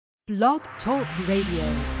Blog Talk Radio.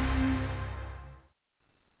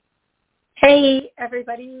 Hey,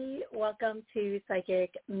 everybody. Welcome to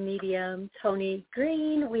Psychic Medium Toni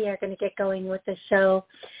Greene. We are going to get going with the show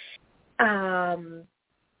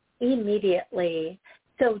immediately.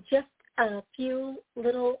 So just a few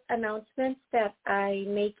little announcements that I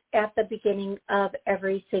make at the beginning of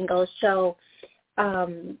every single show.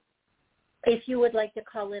 If you would like to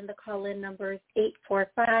call in, the call-in number is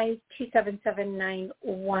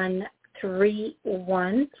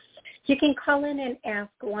 845-277-9131. You can call in and ask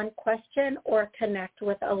one question or connect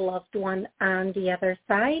with a loved one on the other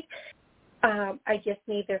side. I just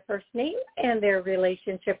need their first name and their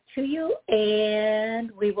relationship to you, and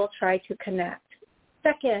we will try to connect.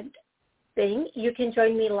 Second thing, you can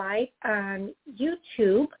join me live on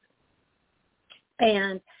YouTube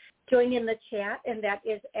and join in the chat, and that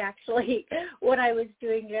is actually what I was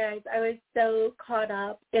doing, guys. I was so caught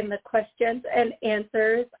up in the questions and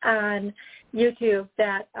answers on YouTube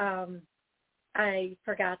that I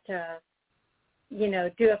forgot to,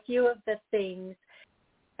 do a few of the things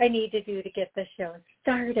I need to do to get the show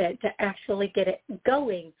started, to actually get it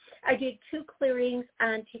going. I did 2 clearings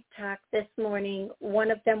on TikTok this morning. One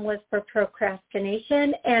of them was for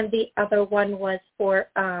procrastination, and the other one was for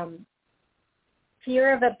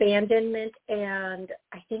fear of abandonment and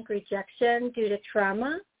I think rejection due to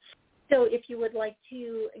trauma. So if you would like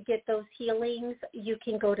to get those healings, you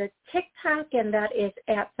can go to TikTok, and that is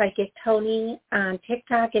at Psychic Toni on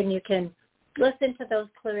TikTok, and you can listen to those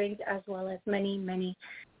clearings as well as many, many,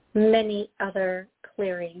 many other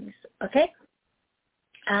clearings, okay?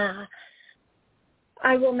 I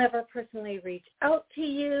will never personally reach out to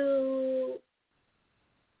you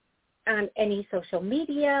on any social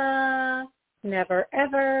media. Never,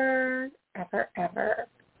 ever, ever, ever.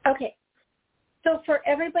 Okay. So for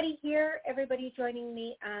everybody here, everybody joining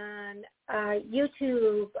me on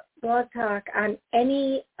YouTube, Blog Talk, on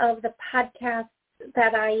any of the podcasts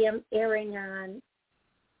that I am airing on,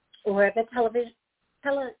 or the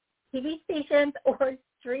TV stations or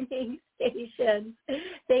streaming stations,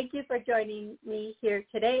 thank you for joining me here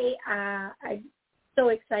today. I'm so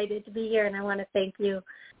excited to be here, and I want to thank you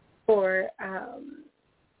for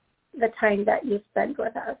the time that you spend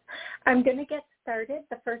with us. I'm going to get started.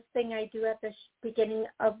 The first thing I do at the beginning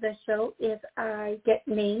of the show is I get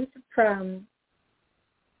names, and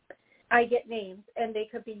they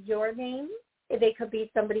could be your name. They could be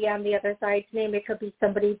somebody on the other side's name. It could be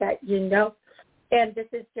somebody that you know. And this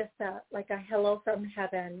is just like a hello from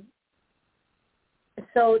heaven.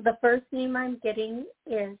 So the first name I'm getting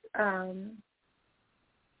is,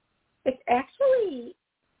 it's actually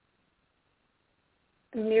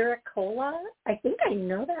Miracola. I think I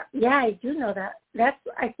know that. Yeah, I do know that.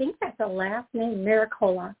 I think that's a last name,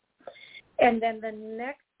 Miracola. And then the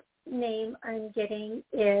next name I'm getting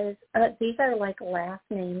is, these are like last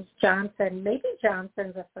names, Johnson. Maybe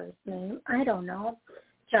Johnson's a first name. I don't know.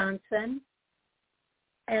 Johnson.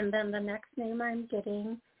 And then the next name I'm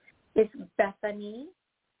getting is Bethany.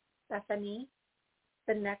 Bethany.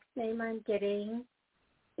 The next name I'm getting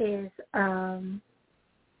is,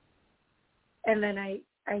 and then I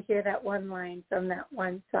hear that one line from that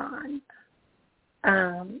one song.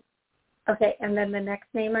 Okay, and then the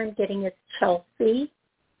next name I'm getting is Chelsea,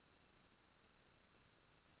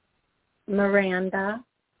 Miranda,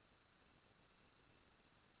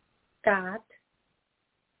 Scott,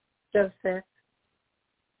 Joseph,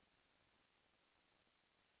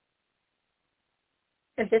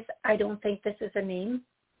 and this, I don't think this is a name.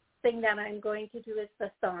 The thing that I'm going to do is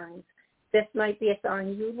the songs. This might be a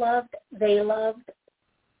song you loved, they loved,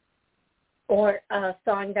 or a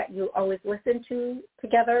song that you always listen to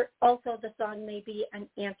together. Also, the song may be an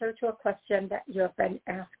answer to a question that you have been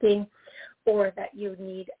asking or that you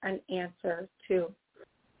need an answer to.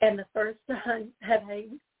 And the first song that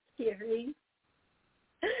I'm hearing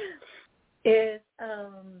is,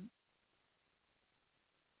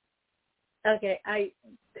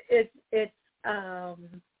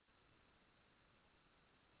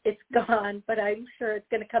 it's gone, but I'm sure it's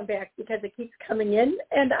going to come back because it keeps coming in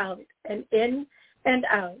and out and in and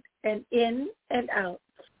out and in and out.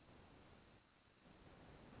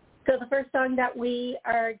 So the first song that we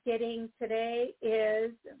are getting today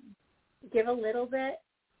is Give a Little Bit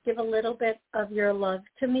of Your Love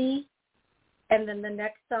to Me. And then the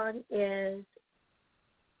next song is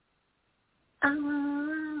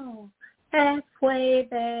Halfway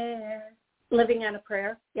There, Living on a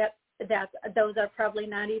Prayer. Yep. Those are probably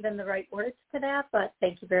not even the right words to that, but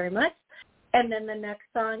thank you very much. And then the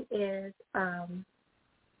next song is,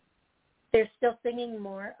 they're still singing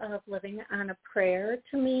more of Living on a Prayer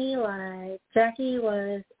to me, like I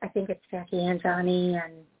think it's Jackie and Johnny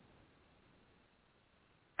and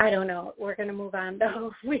I don't know. We're going to move on,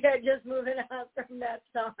 though. We are just moving on from that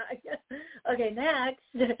song. Okay,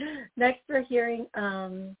 next we're hearing,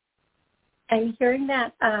 I'm hearing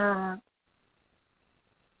that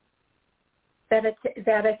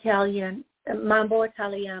Italian, Mambo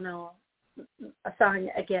Italiano song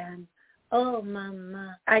again. Oh,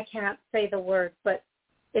 mama. I can't say the word, but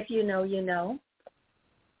if you know, you know.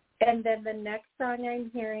 And then the next song I'm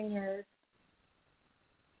hearing is,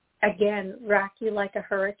 again, Rock You Like a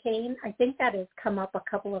Hurricane. I think that has come up a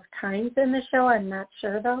couple of times in the show. I'm not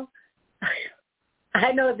sure, though.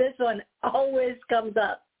 I know this one always comes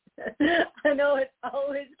up. I know it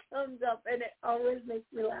always comes up, and it always makes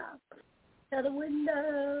me laugh. To the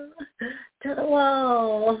window, to the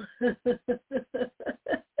wall.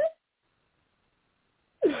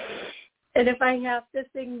 And if I have to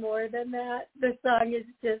sing more than that, the song is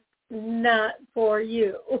just not for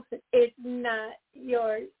you. It's not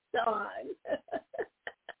your song.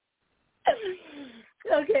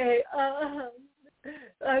 Okay,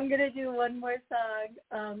 I'm going to do one more song.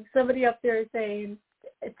 Somebody up there is saying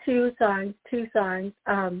two songs.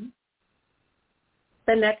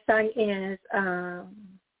 The next song is,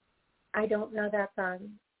 I don't know that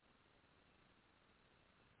song.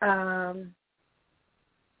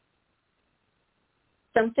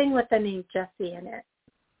 Something with the name Jessie in it.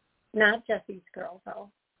 Not Jessie's Girl,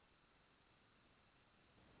 though.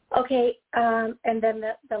 Okay, and then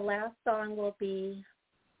the last song will be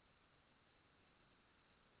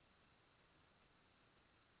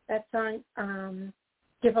that song,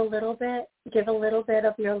 Give a Little Bit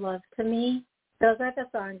of Your Love to Me. Those are the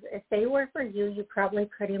songs. If they were for you, you probably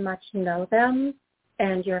pretty much know them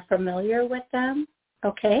and you're familiar with them.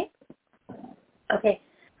 Okay? Okay.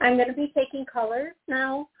 I'm going to be taking callers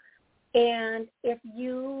now. And if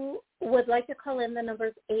you would like to call in, the number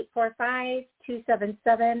is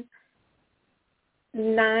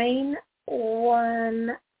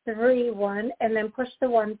 845-277-9131, and then push the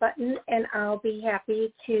 1 button, and I'll be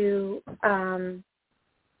happy to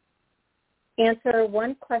answer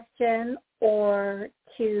one question or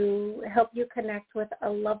to help you connect with a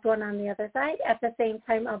loved one on the other side. At the same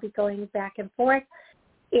time, I'll be going back and forth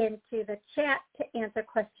into the chat to answer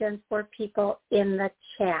questions for people in the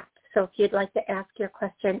chat. So if you'd like to ask your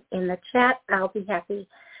question in the chat, I'll be happy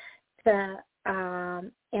to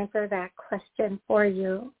answer that question for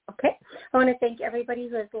you. Okay. I want to thank everybody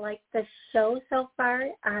who has liked the show so far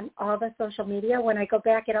on all the social media. When I go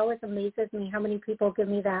back, it always amazes me how many people give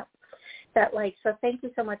me that like. So thank you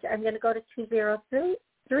so much. I'm going to go to 203.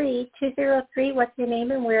 What's your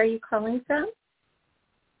name and where are you calling from?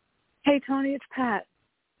 Hey, Toni, it's Pat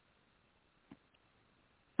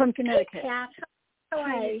from Connecticut. Hey, Pat. How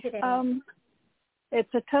are you today?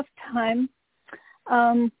 It's a tough time.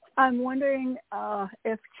 I'm wondering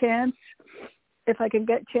if I can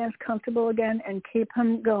get Chance comfortable again and keep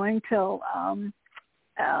him going till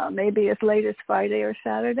maybe as late as Friday or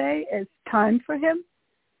Saturday. It's time for him,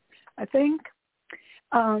 I think.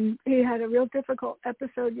 He had a real difficult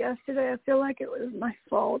episode yesterday. I feel like it was my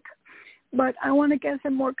fault. But I want to get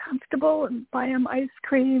him more comfortable and buy him ice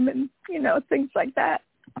cream and, things like that.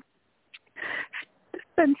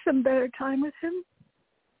 Spend some better time with him.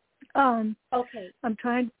 Okay. I'm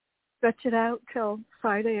trying to stretch it out till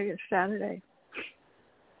Friday or Saturday.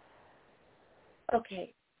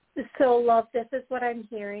 Okay. So, love, this is what I'm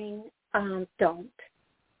hearing. Don't.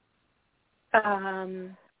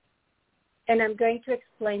 And I'm going to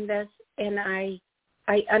explain this, and I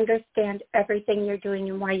understand everything you're doing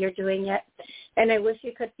and why you're doing it. And I wish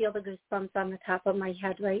you could feel the goosebumps on the top of my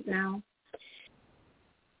head right now.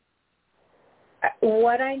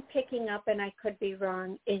 What I'm picking up, and I could be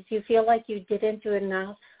wrong, is you feel like you didn't do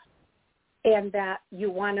enough and that you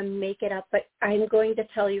want to make it up. But I'm going to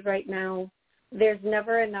tell you right now, there's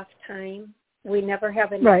never enough time. We never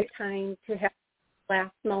have enough time to have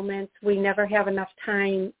last moments. We never have enough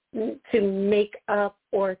time to make up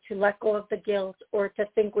or to let go of the guilt or to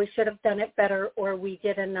think we should have done it better or we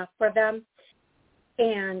did enough for them.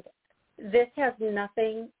 And this has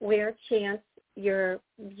nothing where Chance, your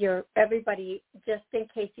everybody, just in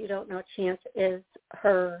case you don't know, Chance is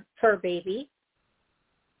her fur baby.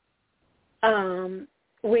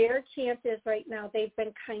 Where Chance is right now, they've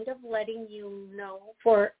been kind of letting you know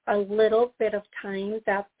for a little bit of time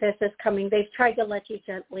that this is coming. They've tried to let you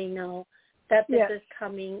gently know that this is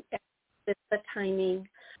coming. It's the timing.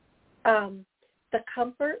 The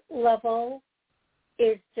comfort level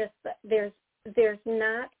is just there's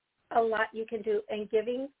not a lot you can do, and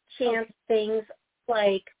giving Chance things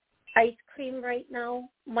like ice cream right now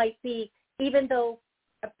might be, even though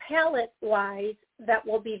palate-wise that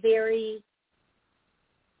will be very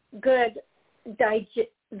good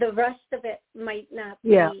the rest of it might not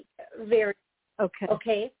be very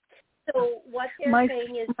okay. So what they're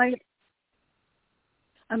saying is,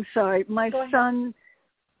 I'm sorry, my son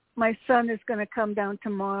is going to come down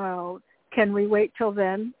tomorrow. Can we wait till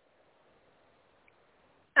then?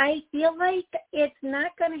 I feel like it's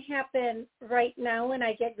not going to happen right now, and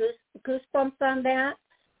I get goosebumps on that.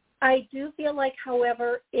 I do feel like,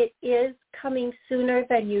 however, it is coming sooner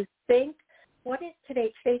than you think. What is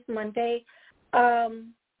today? Today's Monday.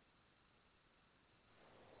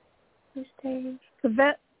 Tuesday.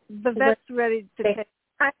 The vet's ready to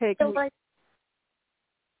take me.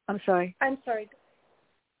 I'm sorry.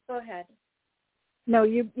 Go ahead. No,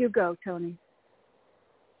 you go, Toni.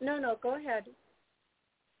 No, go ahead.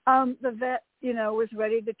 The vet, was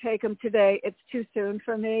ready to take him today. It's too soon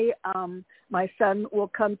for me. My son will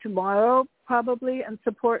come tomorrow probably and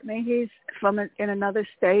support me. He's in another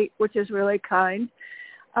state, which is really kind.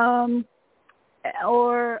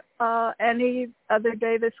 Or any other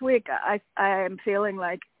day this week. I am feeling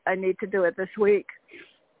like I need to do it this week.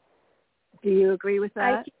 Do you agree with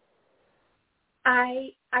that?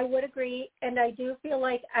 I would agree, and I do feel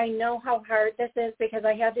like I know how hard this is because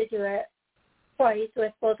I had to do it twice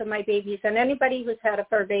with both of my babies, and anybody who's had a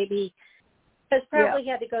fur baby has probably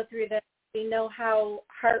had to go through this. We know how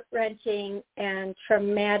heart-wrenching and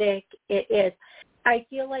traumatic it is. I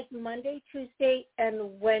feel like Monday, Tuesday,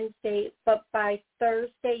 and Wednesday, but by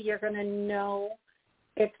Thursday you're going to know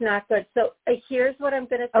it's not good. So here's what I'm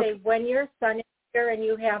going to say. When your son is here and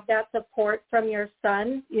you have that support from your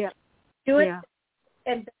son, do it.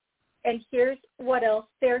 And here's what else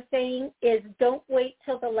they're saying is don't wait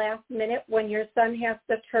till the last minute when your son has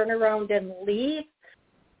to turn around and leave,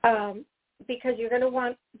 because you're going to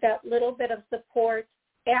want that little bit of support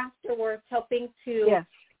afterwards, helping to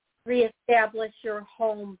reestablish your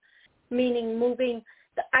home, meaning moving.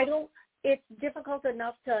 It's difficult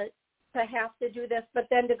enough to have to do this, but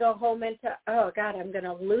then to go home and oh God, I'm going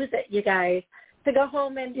to lose it, you guys. To go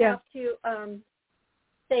home and have to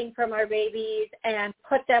thing from our babies and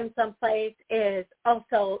put them someplace is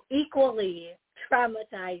also equally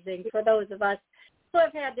traumatizing for those of us who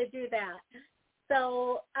have had to do that.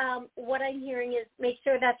 So what I'm hearing is make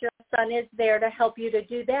sure that your son is there to help you to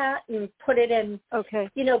do that and put it in,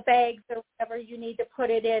 bags or whatever you need to put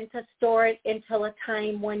it in to store it until a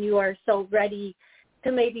time when you are so ready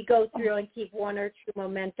to maybe go through and keep one or two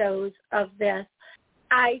mementos of this.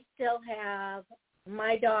 I still have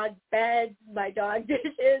my dog's beds, my dog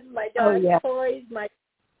dishes, my dog's toys, my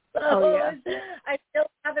clothes. I still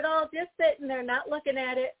have it all just sitting there, not looking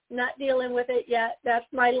at it, not dealing with it yet. That's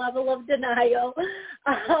my level of denial.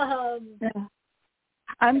 I'm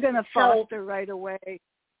going to foster right away.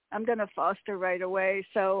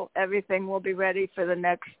 So everything will be ready for the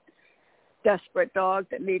next desperate dog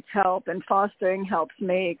that needs help. And fostering helps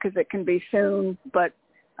me because it can be soon, but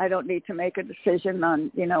I don't need to make a decision on,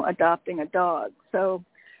 adopting a dog. So,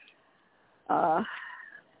 but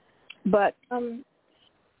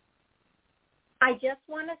I just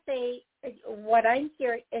want to say what I'm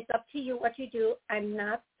hearing, it's up to you what you do. I'm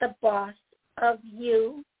not the boss of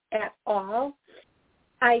you at all.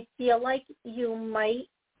 I feel like you might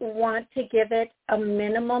want to give it a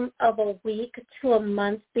minimum of a week to a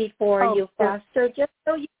month before you foster, just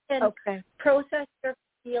so you can process your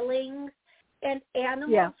feelings. And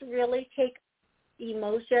animals really take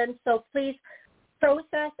emotion, so please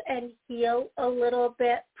process and heal a little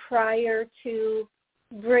bit prior to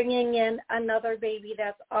bringing in another baby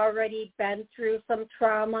that's already been through some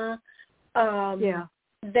trauma.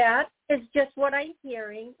 That is just what I'm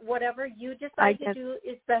hearing. Whatever you decide to do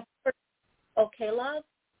is best for you. Okay, love?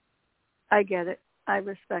 I get it. I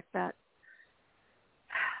respect that.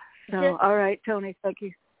 So, all right, Toni, thank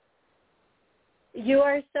you. You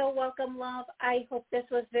are so welcome, love. I hope this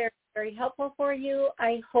was very, very helpful for you.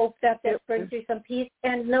 I hope that this brings you some peace.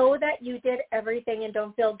 And know that you did everything and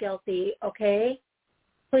don't feel guilty, okay?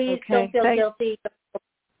 Please don't feel guilty.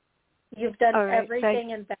 You've done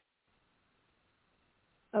everything and that.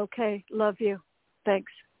 Okay, love you.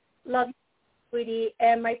 Thanks. Love you, sweetie,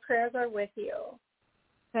 and my prayers are with you.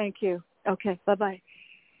 Thank you. Okay, bye-bye.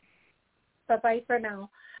 Bye-bye for now.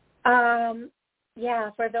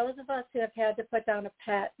 For those of us who have had to put down a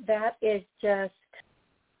pet, that is just,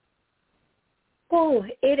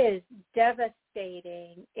 it is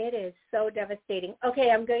devastating. It is so devastating.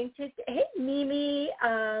 Okay, I'm going to, hey, Mimi.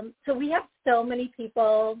 So we have so many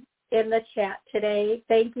people in the chat today.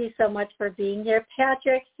 Thank you so much for being here.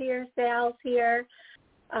 Patrick's here, Sal's here,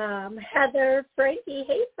 Heather, Frankie.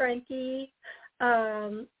 Hey, Frankie.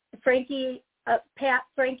 Frankie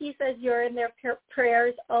says you're in their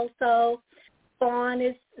prayers also. Fawn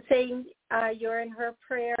is saying you're in her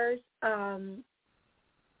prayers.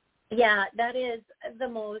 Yeah, that is the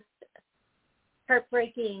most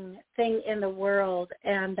heartbreaking thing in the world,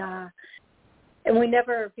 and we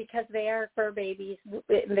never, because they are fur babies,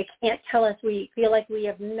 they can't tell us. We feel like we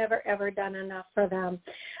have never ever done enough for them.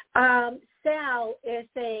 Sal is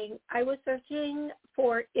saying, I was searching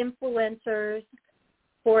for influencers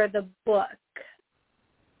for the book.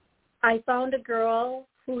 I found a girl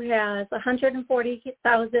who has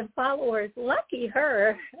 140,000 followers. Lucky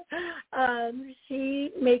her.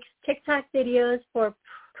 She makes TikTok videos for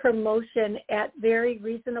promotion at very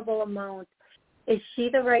reasonable amounts. Is she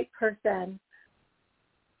the right person?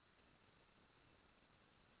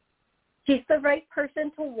 She's the right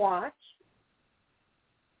person to watch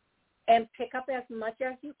and pick up as much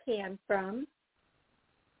as you can from,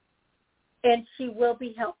 and she will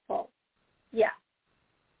be helpful. Yeah,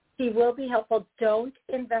 she will be helpful. Don't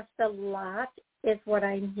invest a lot is what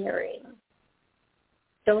I'm hearing.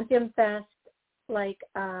 Don't invest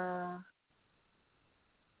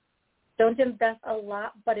don't invest a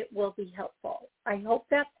lot, but it will be helpful. I hope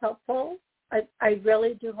that's helpful. I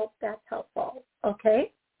really do hope that's helpful.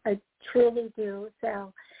 Okay? I truly do,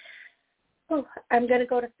 Sal. Oh, I'm going to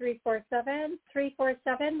go to 347.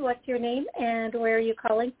 347, what's your name and where are you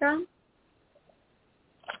calling from?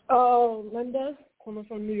 Oh, Linda, calling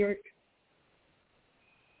from New York.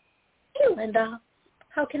 Hey, Linda.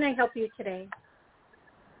 How can I help you today?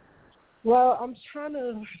 Well, I'm trying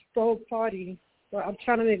to throw a party, but I'm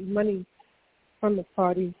trying to make money from the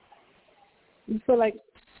party. You feel like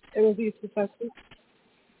it will be successful?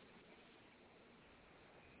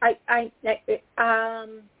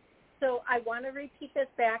 So I want to repeat this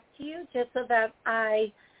back to you just so that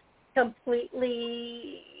I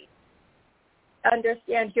completely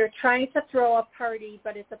understand. You're trying to throw a party,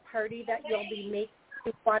 but it's a party that you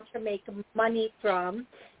want to make money from,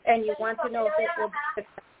 and you want to know if it will be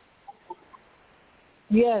successful.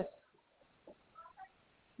 Yes.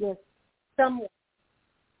 Yes.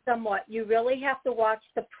 Somewhat. You really have to watch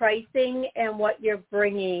the pricing and what you're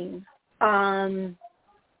bringing.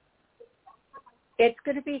 It's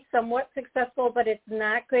going to be somewhat successful, but it's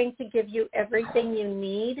not going to give you everything you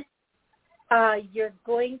need. You're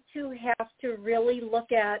going to have to really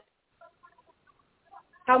look at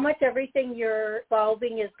how much everything you're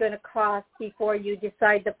involving is going to cost before you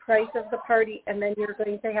decide the price of the party, and then you're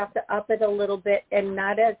going to have to up it a little bit, and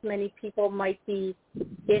not as many people might be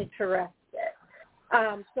interested.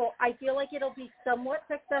 So I feel like it'll be somewhat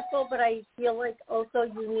successful, but I feel like also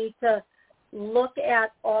you need to look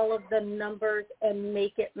at all of the numbers and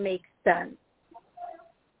make it make sense.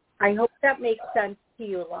 I hope that makes sense to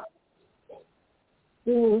you, love.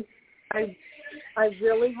 Mm-hmm. I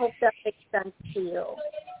really hope that makes sense to you.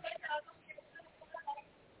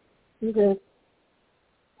 Okay.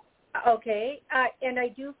 Okay, and I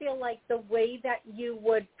do feel like the way that you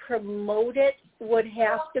would promote it would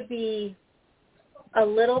have to be a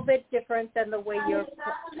little bit different than the way you're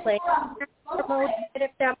planning to promote it,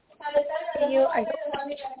 if that makes sense to you.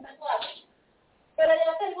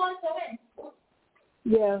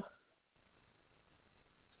 Yeah.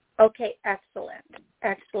 Okay,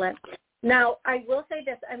 excellent. Now, I will say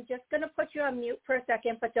this. I'm just going to put you on mute for a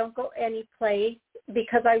second, but don't go any place,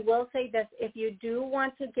 because I will say this. If you do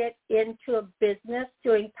want to get into a business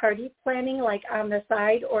doing party planning, like on the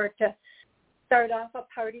side, or to start off a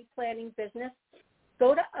party planning business,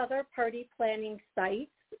 go to other party planning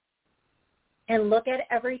sites and look at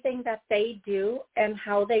everything that they do and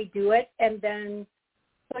how they do it, and then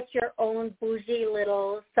put your own bougie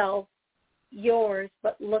little self, yours,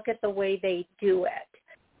 but look at the way they do it.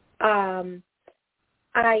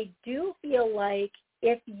 I do feel like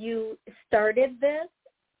if you started this,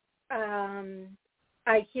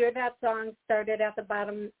 I hear that song, started at the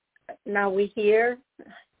bottom, now we here,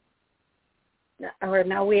 or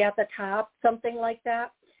now we at the top, something like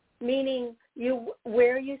that, meaning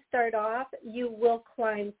where you start off, you will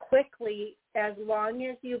climb quickly as long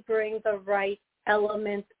as you bring the right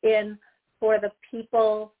elements in for the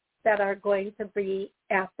people that are going to be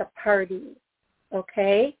at the party,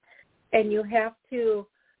 okay? And you have to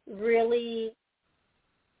really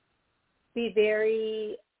be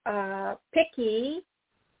very picky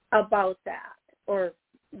about that, or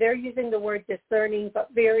they're using the word discerning, but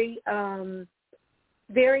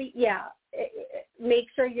make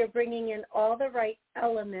sure you're bringing in all the right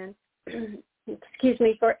elements,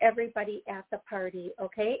 for everybody at the party,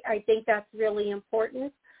 okay? I think that's really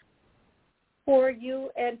important for you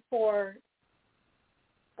and for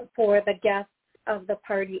the guests of the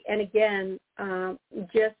party. And again,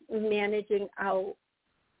 just managing out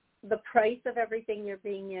the price of everything you're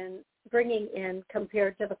bringing in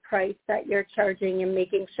compared to the price that you're charging, and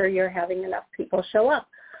making sure you're having enough people show up.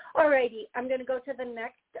 All righty, I'm going to go to the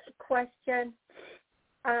next question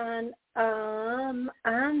on the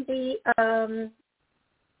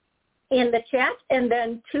in the chat, and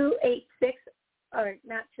then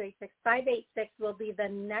 586 will be the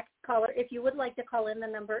next caller. If you would like to call in, the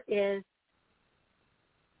number is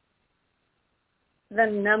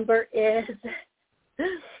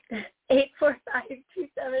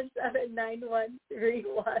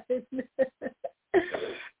 845-277-9131.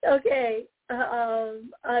 Okay.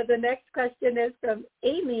 The next question is from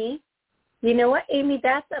Amy. You know what, Amy?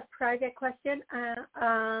 That's a private question.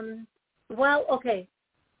 Well, okay.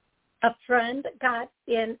 A friend got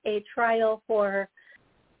in a trial for,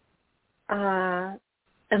 I'm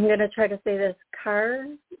going to try to say this,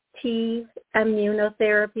 CAR-T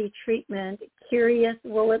immunotherapy treatment. Curious,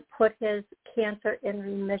 will it put his cancer in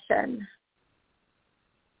remission?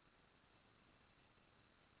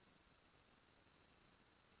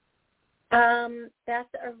 That's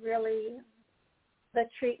the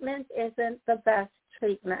treatment isn't the best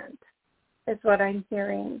treatment, is what I'm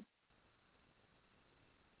hearing.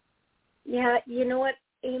 Yeah, you know what,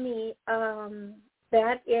 Amy,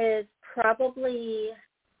 that is probably,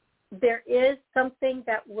 there is something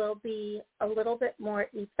that will be a little bit more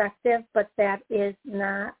effective, but that is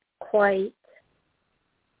not quite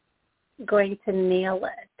going to nail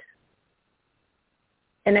it.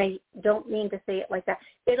 And I don't mean to say it like that.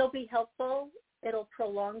 It'll be helpful. It'll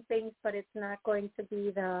prolong things, but it's not going to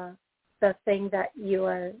be the thing that you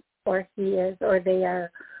are, or he is, or they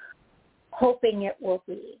are hoping it will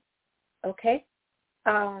be. Okay?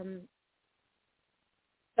 So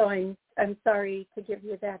I'm sorry to give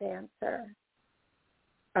you that answer.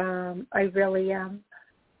 I really am.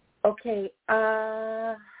 Okay.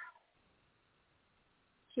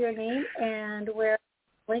 Your name and where are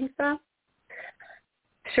you calling from?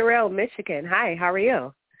 Sherelle, Michigan. Hi, how are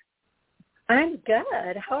you? I'm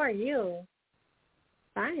good. How are you?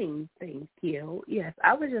 Fine, thank you. Yes,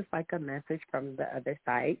 I would just like a message from the other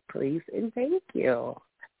side, please, and thank you.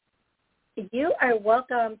 You are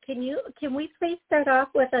welcome. Can we please start off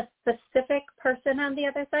with a specific person on the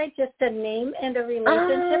other side, just a name and a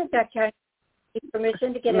relationship that can give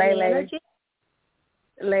permission to get any energy?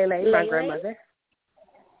 Lele, my grandmother.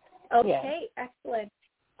 Okay, yes. Excellent.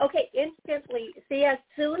 Okay, instantly. See, as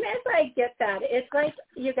soon as I get that, it's like,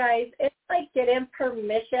 you guys, it's like getting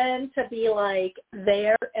permission to be like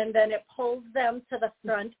there, and then it pulls them to the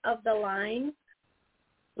front of the line.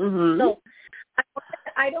 Mm-hmm. So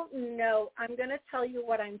I don't know. I'm going to tell you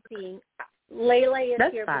what I'm seeing. Lele is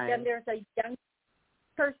That's here, fine. But then there's a young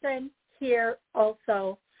person here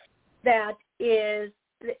also that is,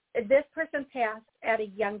 this person passed at a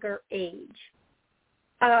younger age.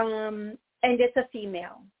 And it's a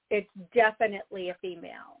female. It's definitely a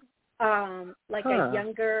female. A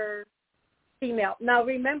younger female. Now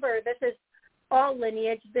remember, this is all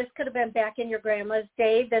lineage. This could have been back in your grandma's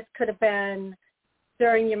day. This could have been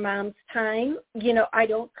during your mom's time. You know, I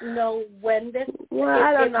don't know when this. Well,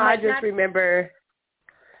 I don't know. I just remember.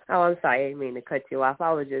 Oh, I'm sorry. I didn't mean to cut you off.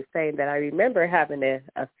 I was just saying that I remember having a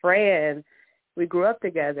friend. We grew up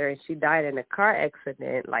together, and she died in a car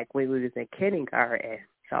accident, like when we was in kindergarten.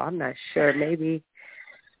 So I'm not sure. Maybe.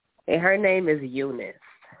 And her name is Eunice.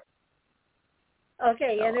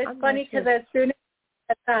 Okay, so and it's funny because as soon as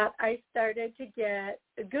I thought, I started to get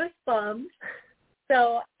goosebumps.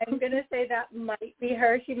 So I'm going to say that might be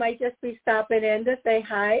her. She might just be stopping in to say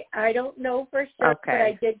hi. I don't know for sure, okay. But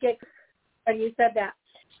I did get when you said that.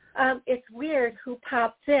 It's weird who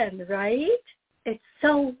pops in, right? It's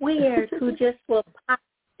so weird who just will pop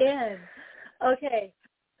in. Okay.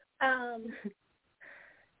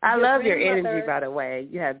 I love your energy, by the way.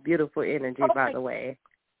 You have beautiful energy, by the way.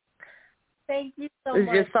 Thank you so much.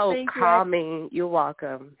 It's just so calming. You're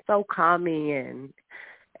welcome. So calming and,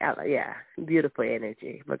 beautiful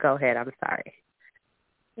energy. But go ahead. I'm sorry.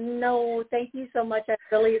 No, thank you so much. I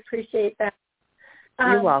really appreciate that.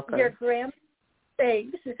 You're welcome. Your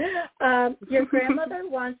grandmother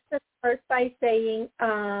wants to start by saying,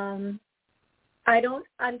 I don't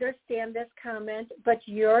understand this comment, but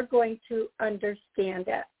you're going to understand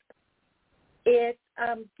it. It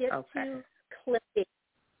gets to clipping,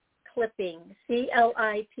 clipping.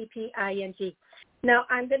 Now,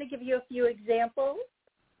 I'm going to give you a few examples.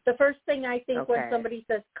 The first thing I think when somebody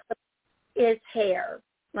says clip is hair.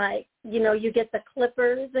 Like, you get the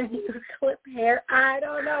clippers and you clip hair. I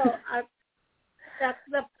don't know.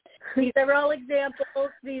 These are all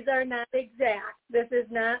examples. These are not exact. This is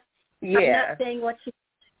not. I'm not saying what she.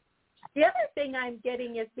 The other thing I'm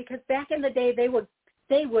getting is because back in the day they would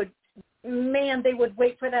they would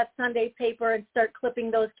wait for that Sunday paper and start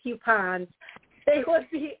clipping those coupons. They would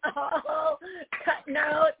be all cutting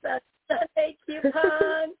out the Sunday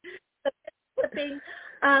coupons, the clipping.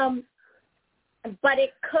 But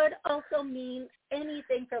it could also mean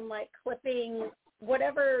anything from like clipping,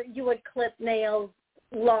 whatever you would clip, nails,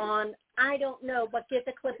 lawn, I don't know, but get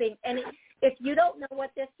the clipping. And if you don't know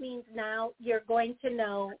what this means now, you're going to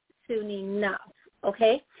know soon enough,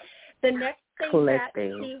 okay? The next thing that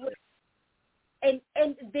she would, and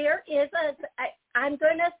there is I'm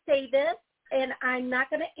going to say this, and I'm not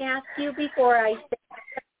going to ask you before I say it.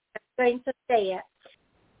 I'm going to say it.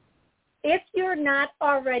 If you're not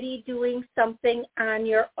already doing something on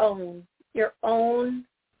your own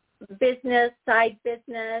business, side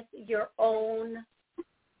business, your own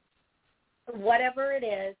whatever it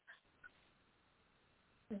is,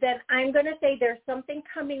 then I'm going to say there's something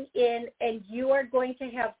coming in and you are going to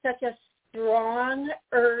have such a strong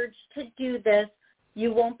urge to do this,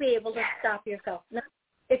 you won't be able to stop yourself. Now,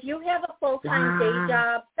 if you have a full-time day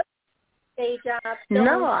job,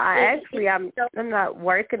 no, I'm not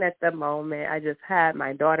working at the moment. I just had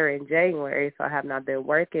my daughter in January, so I have not been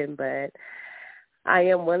working, but I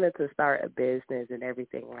am willing to start a business and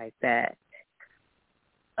everything like that.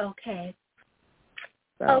 Okay.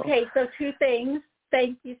 Okay, so two things.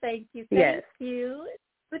 Thank you. Yes. Two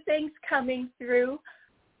things coming through.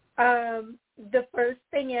 The first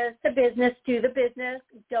thing is the business. Do the business.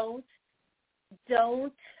 Don't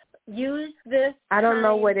use this. I don't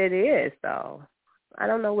know what it is, though. I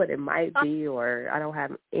don't know what it might be, or I don't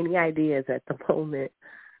have any ideas at the moment.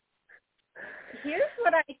 Here's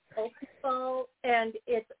what I tell people, and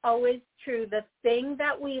it's always true. The thing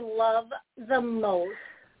that we love the most,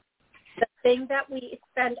 the thing that we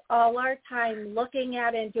spend all our time looking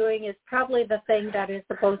at and doing is probably the thing that is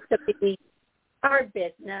supposed to be our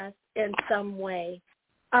business in some way.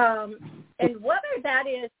 And whether that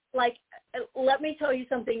is, like, let me tell you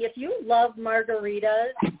something. If you love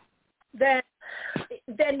margaritas, then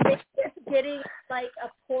maybe it's getting like a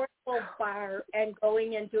portable bar and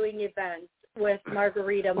going and doing events with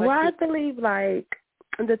margarita. Well, I believe like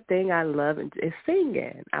the thing I love is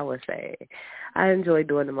singing, I would say. I enjoy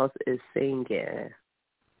doing the most is singing.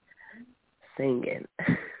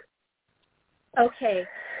 Okay.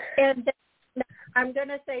 And then I'm going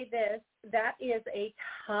to say this. That is a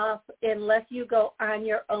tough, unless you go on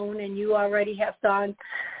your own and you already have songs.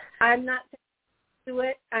 I'm not saying do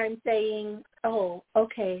it. I'm saying, oh,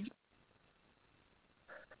 okay.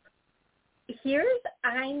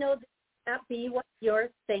 I know that may not be what you're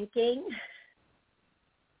thinking.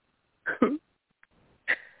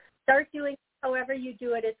 Start doing however you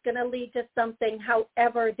do it. It's going to lead to something.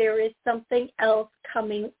 However, there is something else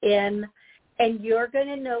coming in, and you're going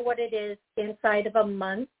to know what it is inside of a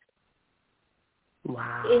month.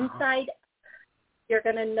 Wow. Inside, you're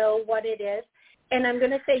going to know what it is. And I'm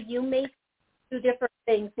going to say you may do different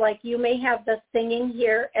things. Like you may have the singing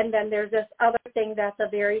here, and then there's this other thing that's a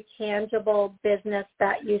very tangible business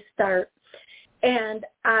that you start. And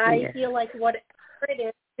I feel like whatever it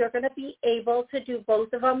is, you're going to be able to do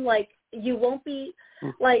both of them. Like you won't be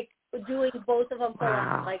like doing both of them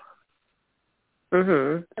for like.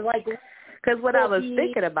 Like because what I was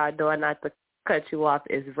thinking about doing, not to cut you off,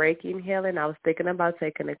 is Reiki healing. I was thinking about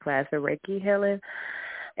taking a class of Reiki healing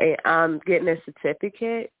and getting a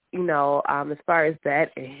certificate, as far as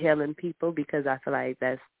that and healing people, because I feel like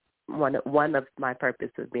that's one of my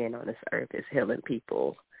purposes of being on this earth is healing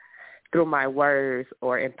people through my words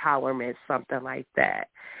or empowerment, something like that.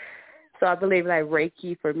 So I believe like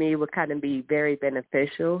Reiki for me would kind of be very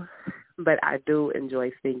beneficial, but I do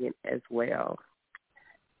enjoy singing as well.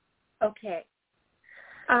 Okay.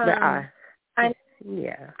 I'm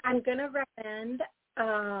going to recommend,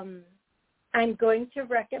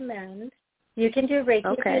 you can do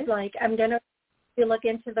Reiki if you'd like. I'm going to look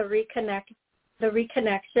into the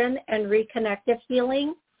reconnection and reconnective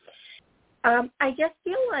healing. I just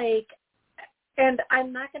feel like, and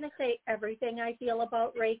I'm not going to say everything I feel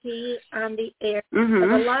about Reiki on the air,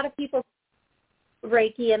 because a lot of people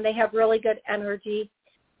Reiki and they have really good energy,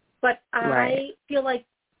 but I feel like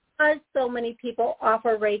because so many people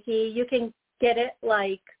offer Reiki, you can get it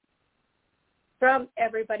like from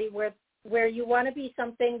everybody where you want to be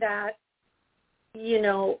something that,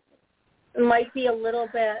 might be a little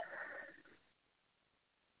bit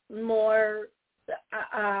more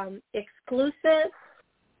exclusive.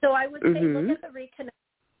 So I would say look at the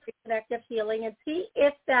reconnective healing and see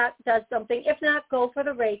if that does something. If not, go for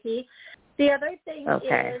the Reiki. The other thing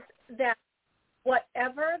is that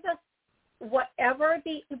whatever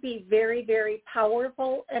be very, very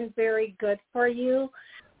powerful and very good for you,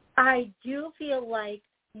 I do feel like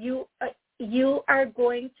you are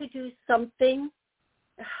going to do something.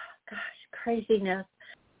 Gosh, craziness.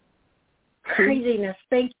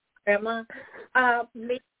 Thank you, Grandma.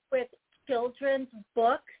 Maybe with children's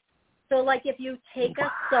books. So, like, if you take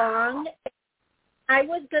a song, I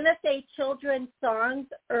was going to say children's songs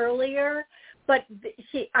earlier, but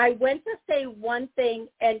I went to say one thing,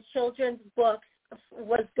 and children's books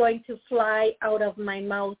was going to fly out of my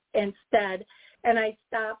mouth instead, and I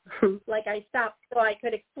stopped so I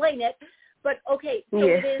could explain it. But, okay, so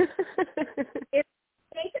it is, if you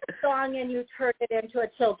take a song and you turn it into a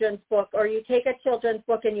children's book, or you take a children's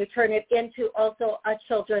book and you turn it into also a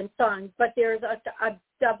children's song, but there's a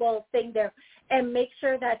double thing there. And make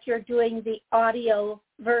sure that you're doing the audio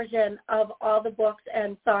version of all the books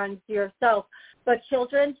and songs yourself. But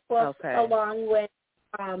children's books along with,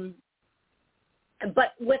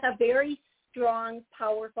 but with a very strong,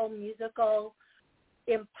 powerful musical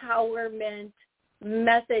empowerment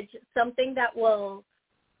message, something that will,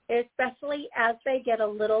 especially as they get a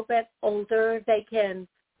little bit older, they can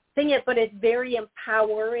sing it, but it's very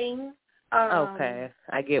empowering. I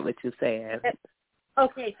get what you're saying.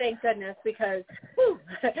 Okay, thank goodness, because,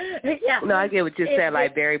 yeah. No, I get what you're saying,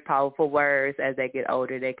 like very powerful words. As they get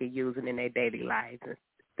older, they can use it in their daily lives and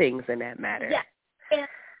things in that matter. Yeah, and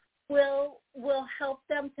will help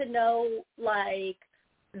them to know, like,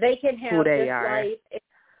 they can have this life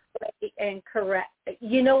and correct.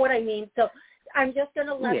 You know what I mean? So I'm just going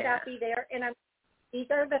to let that be there, and these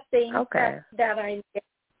are the things that I'm getting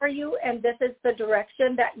for you, and this is the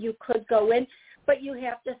direction that you could go in, but you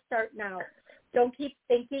have to start now. Don't keep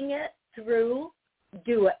thinking it through.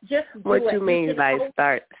 Do it. Just do what it. What you mean, like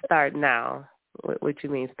start now? What you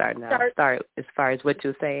mean start now? Start as far as what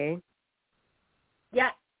you're saying?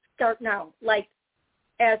 Yeah, start now. Like,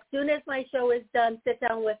 as soon as my show is done, sit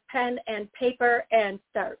down with pen and paper and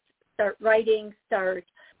start writing, start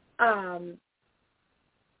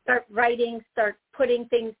putting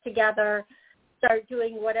things together, start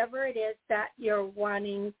doing whatever it is that you're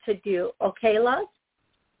wanting to do. Okay, love?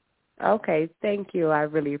 Okay, thank you. I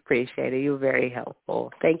really appreciate it. You're very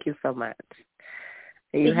helpful. Thank you so much.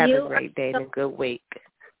 And you have a great day and a good week.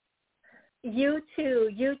 You too.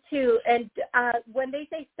 And when they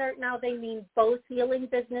say start now, they mean both healing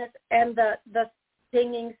business and the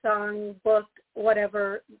singing, song, book,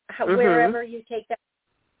 whatever, wherever you take that.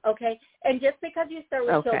 Okay? And just because you start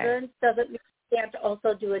with children doesn't mean you can't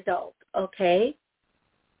also do adult. Okay?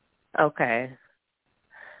 Okay.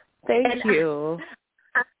 Thank you.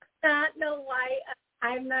 I not know why.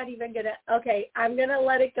 I'm not even going to. Okay, I'm going to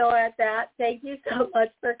let it go at that. Thank you so much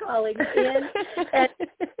for calling in. And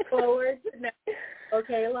forward to next.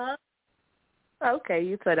 Okay, love? Okay,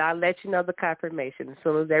 you said I'll let you know the confirmation as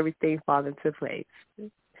soon as everything falls into place.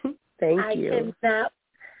 Thank you. I cannot.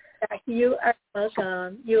 You are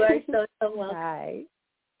welcome. You are so welcome. Bye.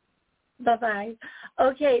 Bye-bye.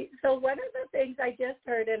 Okay, so one of the things I just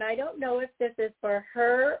heard, and I don't know if this is for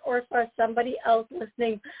her or for somebody else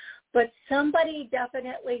listening, but somebody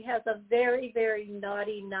definitely has a very, very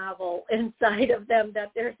naughty novel inside of them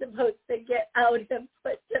that they're supposed to get out and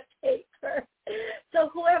put to paper. So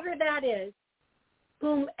whomever that is,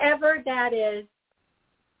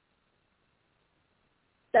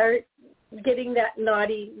 start getting that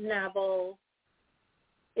naughty novel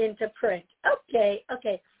into print. Okay.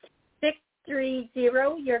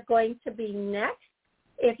 630, you're going to be next.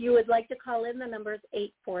 If you would like to call in, the number is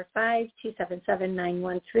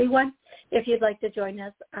 845-277-9131. If you'd like to join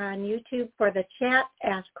us on YouTube for the chat,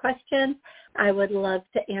 ask questions. I would love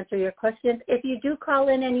to answer your questions. If you do call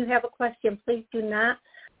in and you have a question, please do not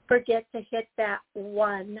forget to hit that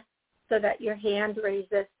 1 so that your hand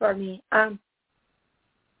raises for me.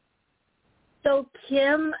 So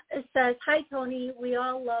Kim says, hi, Toni. We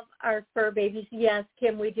all love our fur babies. Yes,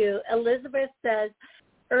 Kim, we do. Elizabeth says,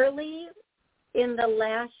 early in the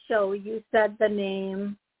last show, you said the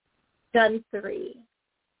name Guthrie,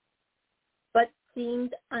 but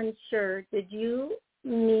seemed unsure. Did you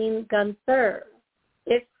mean Gunther?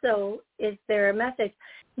 If so, is there a message?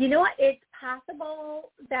 You know what? It's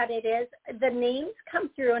possible that it is. The names come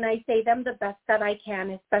through, and I say them the best that I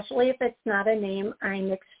can, especially if it's not a name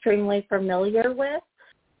I'm extremely familiar with.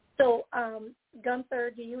 So,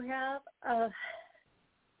 Gunther, do you have a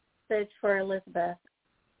message for Elizabeth?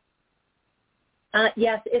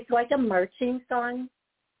 Yes, it's like a marching song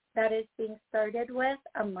that is being started with,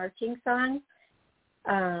 a marching song.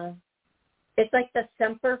 It's like the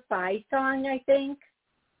Semper Fi song, I think,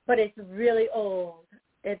 but it's really old.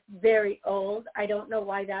 It's very old. I don't know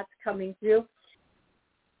why that's coming through.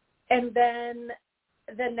 And then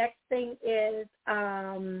the next thing is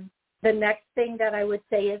the next thing that I would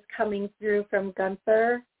say is coming through from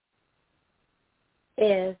Gunther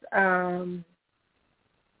is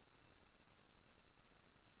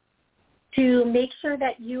to make sure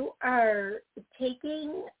that you are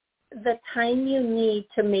taking the time you need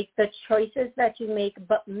to make the choices that you make,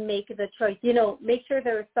 but make the choice. Make sure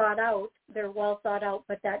they're thought out, they're well thought out,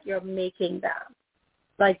 but that you're making them.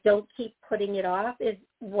 Like, don't keep putting it off is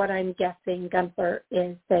what I'm guessing Gunther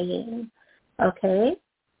is saying. Okay?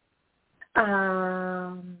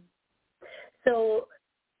 So,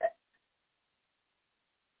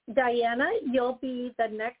 Diana, you'll be the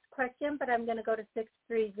next question, but I'm going to go to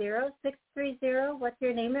 630. 630, what's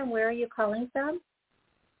your name and where are you calling from?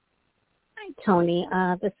 Hi, Toni.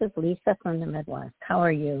 This is Lisa from the Midwest. How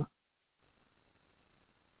are you?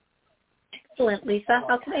 Excellent, Lisa.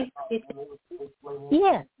 How can I help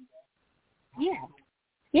you?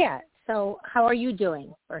 Yeah. So how are you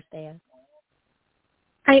doing, first day?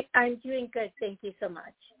 I'm doing good. Thank you so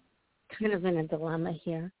much. Kind of in a dilemma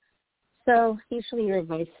here. So usually your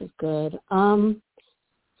advice is good.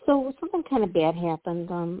 So something kind of bad happened.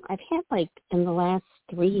 I've had in the last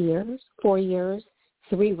 4 years,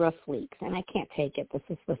 3 roof leaks, and I can't take it. This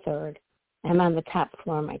is the third. I'm on the top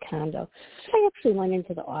floor of my condo. I actually went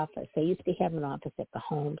into the office. I used to have an office at the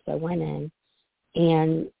home, so I went in,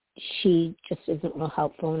 and she just isn't real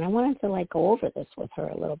helpful. And I wanted to go over this with her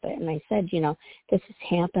a little bit. And I said, this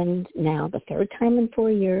has happened now the third time in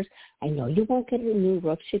 4 years. I know you won't get a new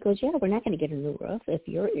roof. She goes, yeah, we're not going to get a new roof. If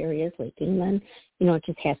your area is leaking, then, it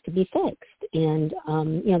just has to be fixed. And,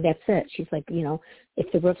 that's it. She's like,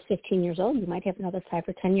 if the roof's 15 years old, you might have another 5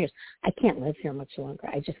 or 10 years. I can't live here much longer.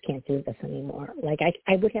 I just can't do this anymore.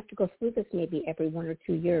 I would have to go through this maybe every 1 or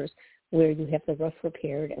 2 years where you have the roof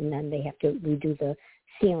repaired and then they have to redo the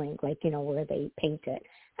ceiling, where they paint it.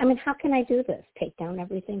 I mean, how can I do this? Take down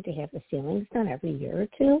everything to have the ceilings done every year or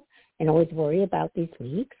two and always worry about these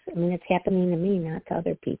leaks? I mean, it's happening to me, not to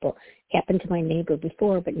other people. It happened to my neighbor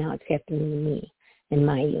before, but now it's happening to me in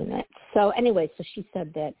my unit. So anyway, so she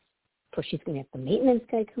said that first she's going to have the maintenance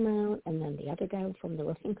guy come out, and then the other guy from the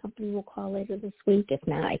roofing company will call later this week. If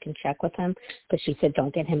not, I can check with him. But she said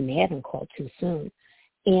don't get him mad and call too soon.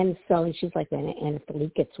 And so she's like, and if the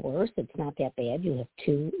leak gets worse, it's not that bad. You have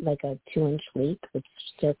a 2-inch leak, which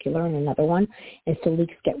is circular, and another one. And if the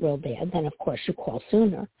leaks get real bad, then of course you call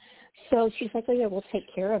sooner. So she's like, oh yeah, we'll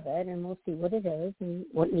take care of it, and we'll see what it is and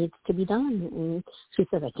what needs to be done. And she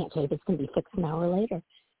says, I can't tell you if it's going to be fixed an hour later.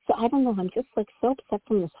 So I don't know. I'm just so upset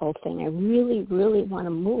from this whole thing. I really, really want to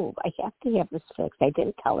move. I have to have this fixed. I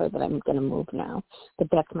didn't tell her that I'm going to move now, but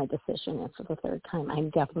that's my decision after the third time. I'm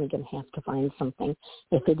definitely going to have to find something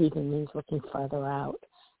if it even means looking farther out.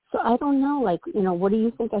 So I don't know, what do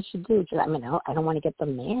you think I should do? I mean, I don't want to get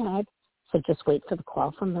them mad. So just wait for the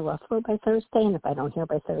call from the roofers by Thursday. And if I don't hear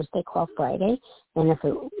by Thursday, call Friday. And if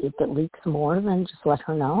it leaks more, then just let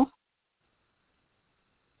her know.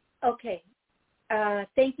 Okay.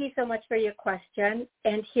 Thank you so much for your question.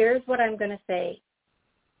 And here's what I'm going to say.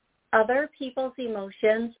 Other people's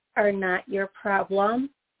emotions are not your problem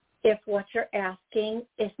if what you're asking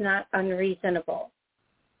is not unreasonable.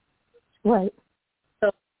 Right.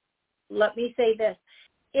 So let me say this.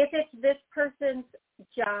 If it's this person's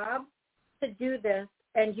job to do this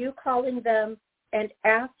and you calling them and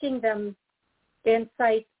asking them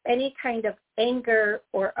incites any kind of anger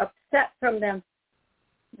or upset from them,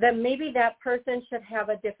 then maybe that person should have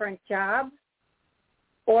a different job,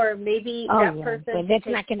 or maybe person. But that's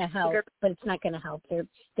not going to help. But it's not going to help.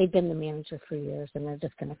 They've been the manager for years, and they're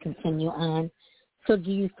just going to continue on. So,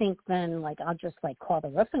 do you think then, I'll just call the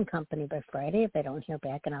roofing company by Friday if they don't hear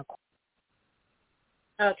back, and I'll call?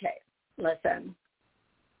 Okay, listen.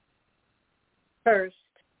 First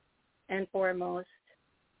and foremost,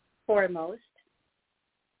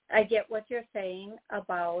 I get what you're saying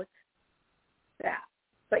about that.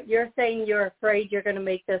 But you're saying you're afraid you're going to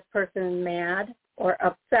make this person mad or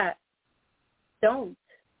upset. Don't.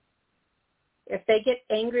 If they get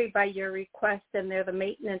angry by your request and they're the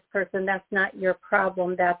maintenance person, that's not your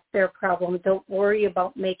problem. That's their problem. Don't worry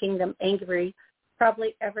about making them angry.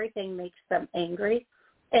 Probably everything makes them angry.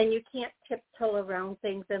 And you can't tiptoe around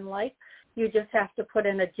things in life. You just have to put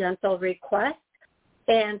in a gentle request.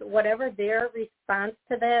 And whatever their response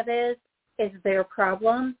to that is their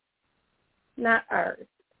problem, not ours.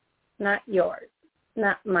 Not yours,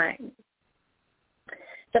 not mine.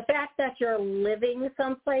 The fact that you're living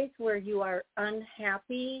someplace where you are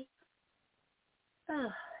unhappy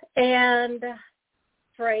and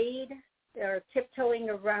afraid or tiptoeing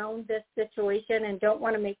around this situation and don't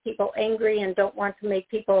want to make people angry and don't want to make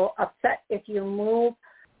people upset if you move,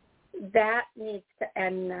 that needs to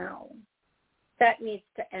end now. that needs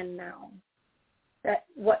to end now. That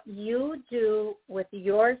what you do with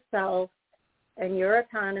yourself and your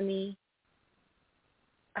autonomy,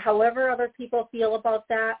 however other people feel about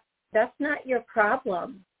that, that's not your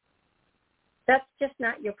problem. That's just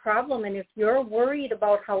not your problem. And if you're worried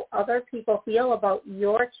about how other people feel about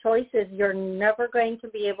your choices, you're never going to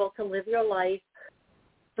be able to live your life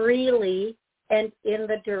freely and in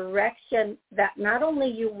the direction that not only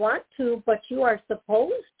you want to, but you are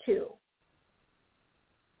supposed to.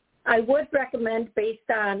 I would recommend, based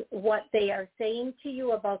on what they are saying to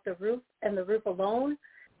you about the roof and the roof alone,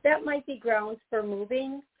 that might be grounds for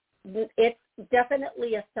moving. It's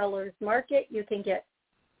definitely a seller's market. You can get,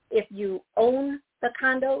 if you own the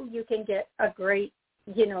condo, you can get a great,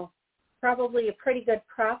 probably a pretty good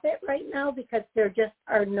profit right now because there just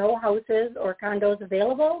are no houses or condos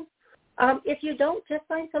available. If you don't, just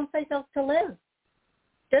find someplace else to live.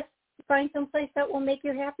 Just find someplace that will make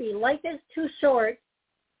you happy. Life is too short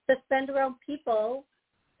to spend around people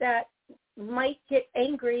that might get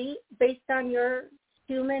angry based on your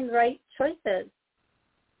human right choices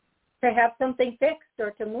to have something fixed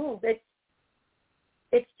or to move.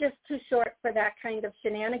 It's just too short for that kind of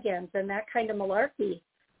shenanigans and that kind of malarkey.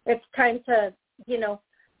 It's time to,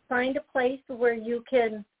 find a place where you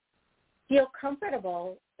can feel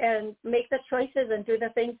comfortable and make the choices and do the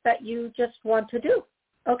things that you just want to do.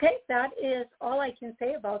 Okay, that is all I can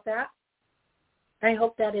say about that. I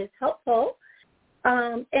hope that is helpful.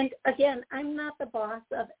 And again, I'm not the boss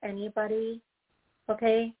of anybody,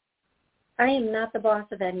 okay? I am not the boss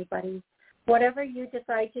of anybody. Whatever you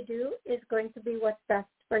decide to do is going to be what's best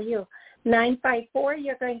for you. 954,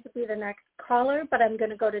 you're going to be the next caller, but I'm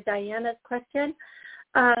going to go to Diana's question.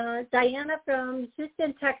 Diana from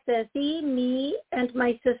Houston, Texas. See me and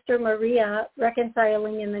my sister Maria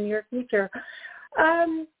reconciling in the near future.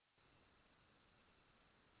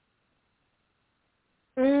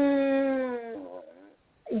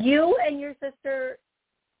 You and your sister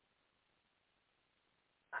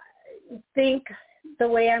think the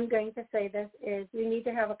way I'm going to say this is you need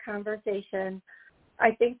to have a conversation.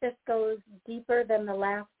 I think this goes deeper than the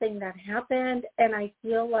last thing that happened, and I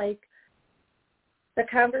feel like the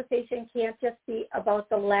conversation can't just be about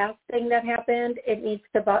the last thing that happened. It needs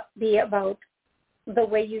to be about the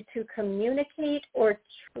way you two communicate or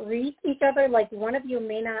treat each other. Like one of you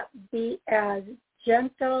may not be as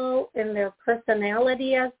gentle in their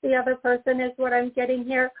personality as the other person is what I'm getting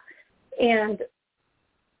here. And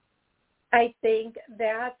I think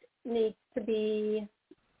that needs to be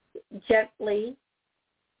gently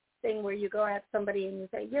thing where you go at somebody and you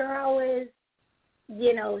say, you're always,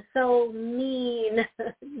 so mean.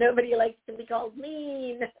 Nobody likes to be called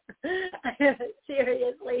mean.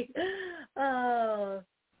 Seriously. And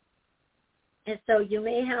so you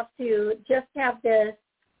may have to just have this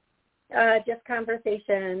just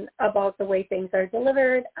conversation about the way things are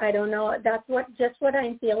delivered. I don't know. That's what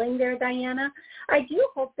I'm feeling there, Diana. I do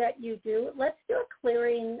hope that you do. Let's do a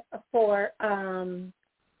clearing for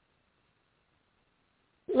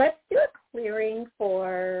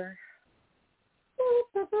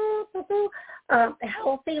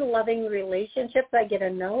healthy, loving relationships. I get a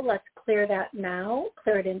no. Let's clear that now.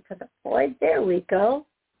 Clear it into the void. There we go.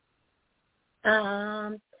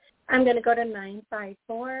 I'm going to go to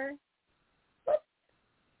 954.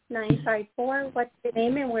 954. What's your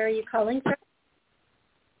name and where are you calling from?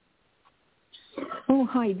 Oh,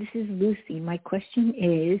 hi. This is Lucy. My question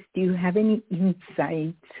is, do you have any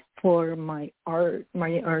insights for my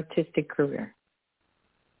artistic career?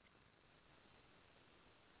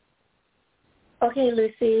 Okay,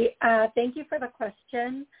 Lucy. Thank you for the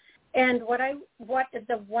question. And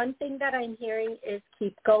the one thing that I'm hearing is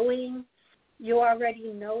keep going. You already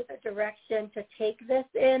know the direction to take this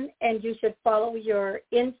in, and you should follow your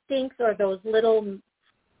instincts or those little,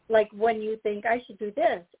 like when you think I should do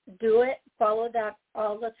this, do it. Follow that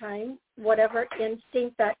all the time. Whatever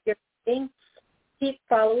instinct that you're doing, keep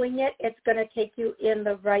following it. It's going to take you in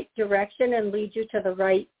the right direction and lead you to the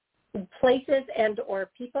right places and or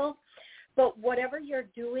people. But whatever you're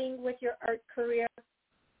doing with your art career,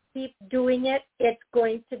 keep doing it. It's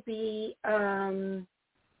going to be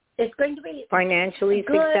financially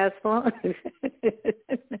good. Successful.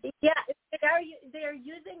 Yeah, they're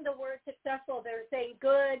using the word successful. They're saying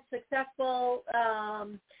good, successful.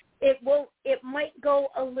 It might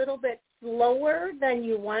go a little bit slower than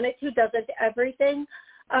you want it to. Doesn't everything?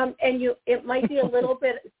 It might be a little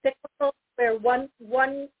bit cyclical. Where one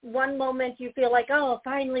moment you feel like, oh,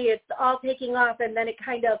 finally it's all taking off, and then it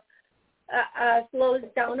kind of slows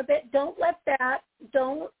down a bit. Don't let that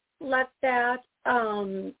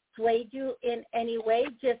swayed you in any way,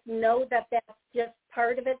 just know that that's just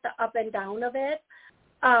part of it, the up and down of it.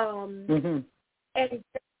 And just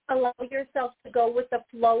allow yourself to go with the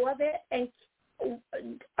flow of it and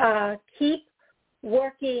keep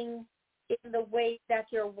working in the way that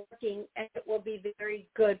you're working, and it will be very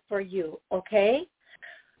good for you, okay?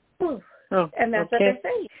 Oh, and that's what they're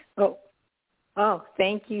saying. Oh,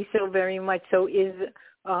 thank you so very much. So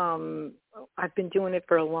I've been doing it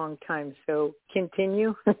for a long time, so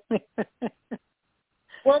continue.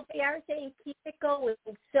 Well, they are saying keep it going.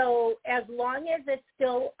 So as long as it's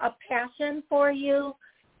still a passion for you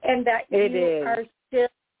and that are still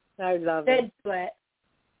I love it.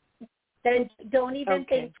 Then don't even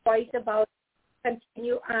think twice about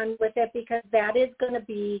continue on with it, because that is going to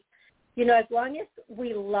be, as long as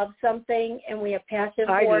we love something and we have passion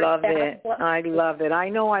for it. I love it. I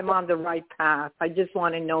know I'm on the right path. I just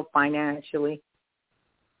want to know financially.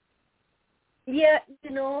 Yeah,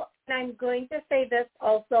 and I'm going to say this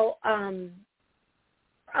also.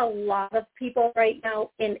 A lot of people right now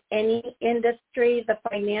in any industry, the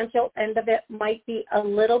financial end of it might be a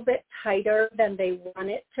little bit tighter than they want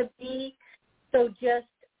it to be. So just,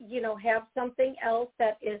 have something else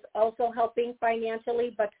that is also helping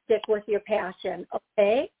financially, but stick with your passion,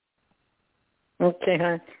 okay? Okay,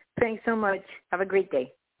 hon. Thanks so much. Have a great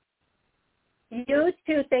day. You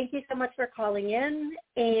too. Thank you so much for calling in.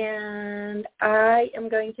 And I am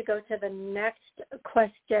going to go to the next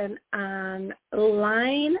question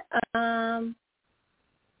online.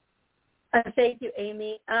 Thank you,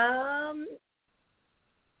 Amy.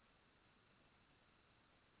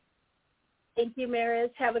 Thank you,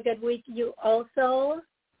 Maris. Have a good week. You also.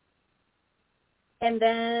 And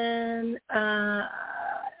then,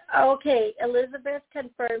 Elizabeth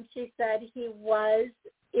confirmed. She said he's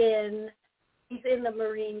in the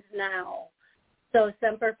Marines now. So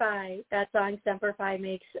Semper Fi, that song Semper Fi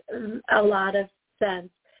makes a lot of sense.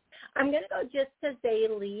 I'm going to go just to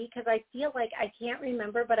Zaylee because I feel like I can't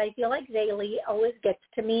remember, but I feel like Zaylee always gets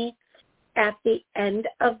to me at the end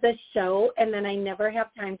of the show, and then I never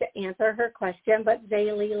have time to answer her question. But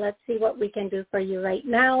Zaylee, let's see what we can do for you right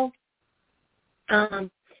now.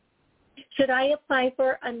 Should I apply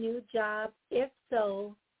for a new job? If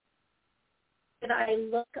so, should I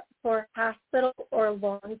look for hospital or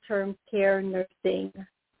long-term care nursing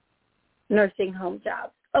home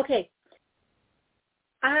jobs? Okay.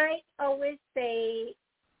 I always say,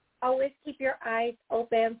 always keep your eyes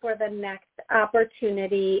open for the next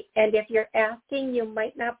opportunity. And if you're asking, you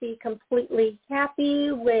might not be completely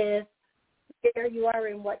happy with where you are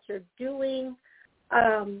and what you're doing.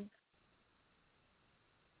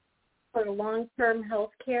 For long-term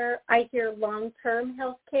health care, I hear long-term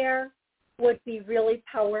health care would be really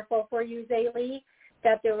powerful for you, Zaylee,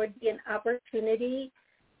 that there would be an opportunity.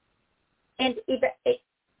 And even,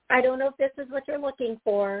 I don't know if this is what you're looking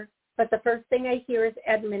for, but the first thing I hear is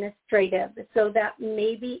administrative, so that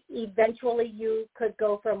maybe eventually you could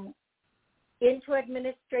go into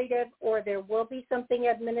administrative, or there will be something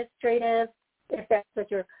administrative, if that's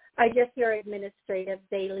what I just hear administrative,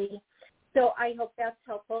 Zaylee. So I hope that's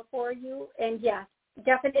helpful for you. And yes,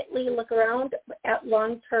 definitely look around at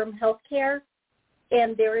long-term health care,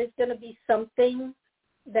 and there is going to be something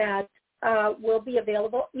that will be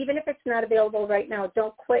available. Even if it's not available right now,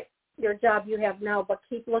 don't quit your job you have now, but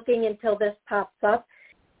keep looking until this pops up.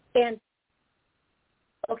 And,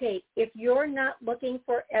 if you're not looking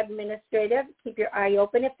for administrative, keep your eye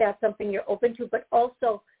open if that's something you're open to, but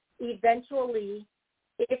also eventually,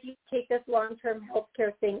 if you take this long-term health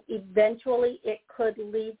care thing, eventually it could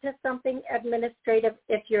lead to something administrative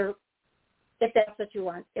if that's what you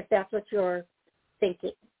want, if that's what you're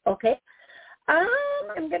thinking, okay?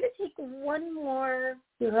 I'm going to take one more.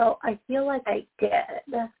 I feel like I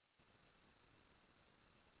did.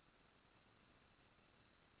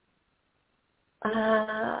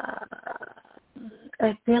 I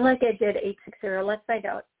feel like I did 860. Let's find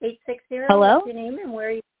out. 860. Hello? What's your name and where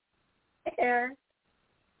are you? There.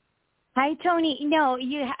 Hi, Toni. No,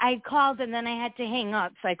 I called and then I had to hang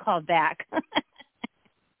up, so I called back.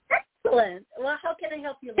 Excellent. Well, how can I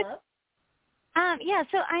help you, love?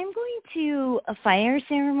 So I'm going to a fire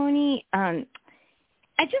ceremony. I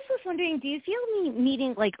just was wondering, do you feel me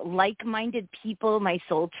meeting like-minded people, my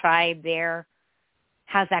soul tribe there?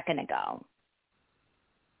 How's that going to go?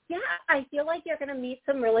 Yeah, I feel like you're going to meet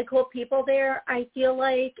some really cool people there. I feel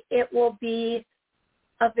like it will be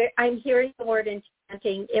I'm hearing the word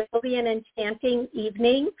enchanting. It will be an enchanting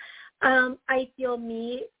evening. I feel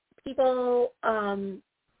people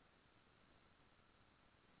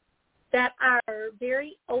that are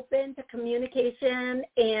very open to communication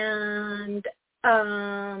and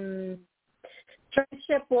trying to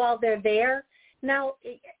friendship while they're there. Now,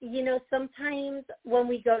 you know, sometimes when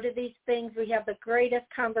we go to these things, we have the greatest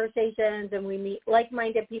conversations and we meet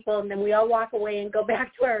like-minded people, and then we all walk away and go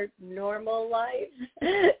back to our normal lives.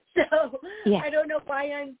 So I don't know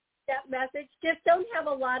why I'm that message. Just don't have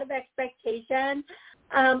a lot of expectation.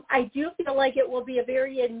 I do feel like it will be a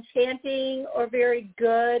very enchanting or very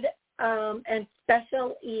good and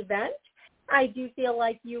special event. I do feel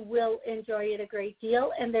like you will enjoy it a great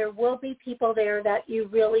deal, and there will be people there that you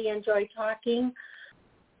really enjoy talking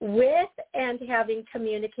with and having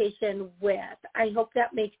communication with. I hope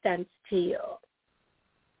that makes sense to you.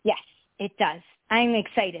 Yes, it does. I'm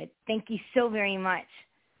excited. Thank you so very much.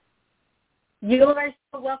 You are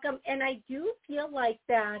so welcome, and I do feel like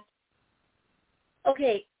that.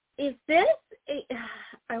 Okay, is this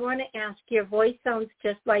I want to ask, your voice sounds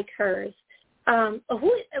just like hers.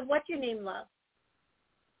 What's your name, love?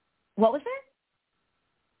 What was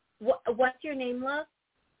that? What's your name, love?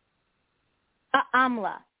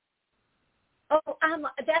 Amla. Oh, Amla.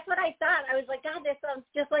 That's what I thought. I was like, God, that sounds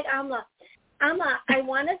just like Amla. Amla, I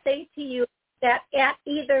want to say to you that at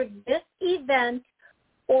either this event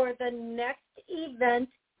or the next event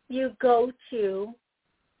you go to,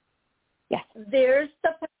 yes, there's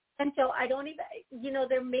the potential. I don't even, you know,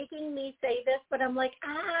 they're making me say this, but I'm like,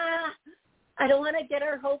 I don't want to get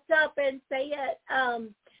her hopes up and say it.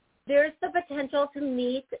 There's the potential to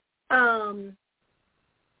meet a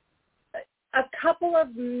couple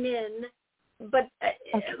of men, but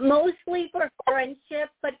mostly for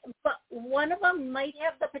friendship, but one of them might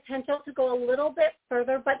have the potential to go a little bit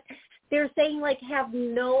further, but they're saying like have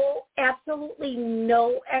absolutely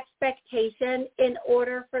no expectation in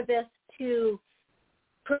order for this to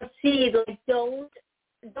proceed. Like don't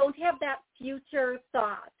have that future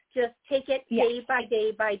thought. Just take it day by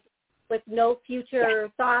day with no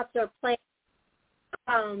future thoughts or plans.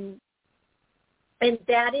 And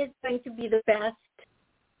that is going to be the best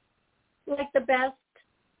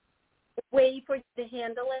way for you to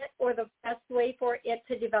handle it, or the best way for it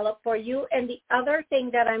to develop for you. And the other thing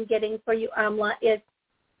that I'm getting for you, Amla, is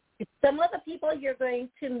some of the people you're going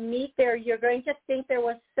to meet there, you're going to think there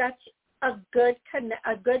was such a good,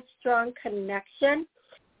 strong connection,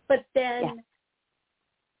 but then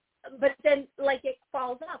like it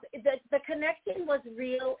falls off. The connection was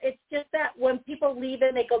real. It's just that when people leave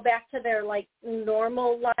and they go back to their like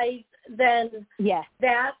normal life, then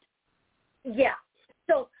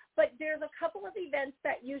So, but there's a couple of events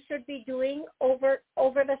that you should be doing over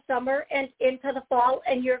the summer and into the fall,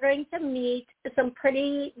 and you're going to meet some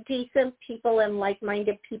pretty decent people and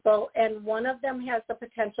like-minded people, and one of them has the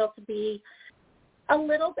potential to be a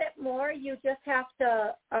little bit more. You just have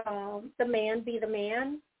to, the man be the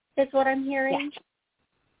man, is what I'm hearing.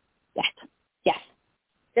 Yes.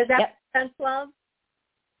 Does that make sense, love?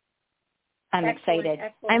 I'm excited.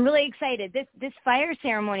 Excellent. I'm really excited. This fire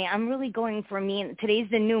ceremony, I'm really going for me. Today's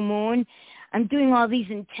the new moon. I'm doing all these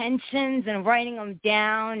intentions and writing them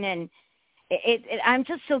down, and I'm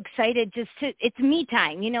just so excited. It's me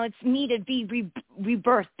time. You know, it's me to be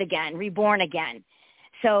rebirthed again, reborn again.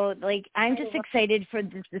 So, like, I'm just excited for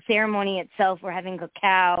the ceremony itself. We're having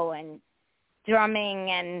cacao and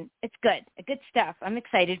drumming, and it's good stuff. I'm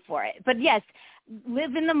excited for it. But yes,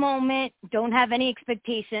 live in the moment. Don't have any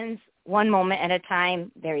expectations. One moment at a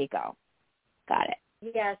time. There you go. Got it.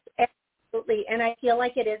 Yes, absolutely. And I feel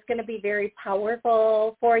like it is going to be very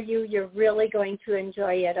powerful for you. You're really going to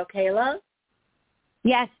enjoy it. Okay, love?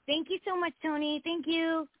 Yes. Thank you so much, Toni. Thank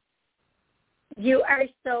you. You are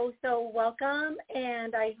so, so welcome,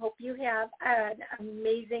 and I hope you have an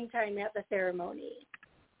amazing time at the ceremony.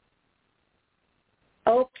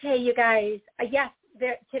 Okay, you guys. Yes,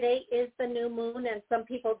 today is the new moon, and some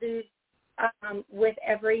people do with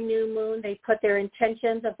every new moon, they put their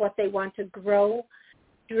intentions of what they want to grow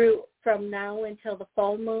through from now until the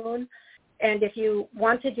full moon. And if you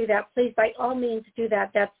want to do that, please, by all means, do that.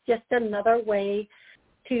 That's just another way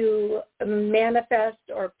to manifest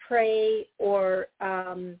or pray or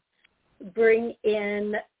bring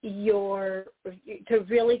in to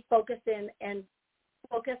really focus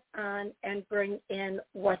on and bring in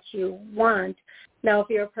what you want. Now, if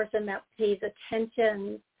you're a person that pays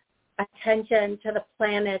attention to the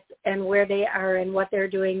planets and where they are and what they're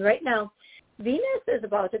doing right now, Venus is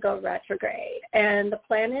about to go retrograde, and the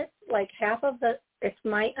planets, like it's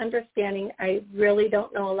my understanding, I really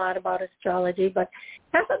don't know a lot about astrology, but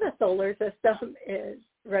half of the solar system is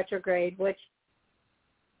retrograde, which,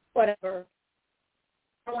 whatever.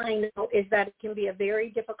 All I know is that it can be a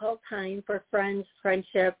very difficult time for friends,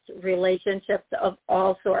 friendships, relationships of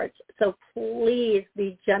all sorts. So please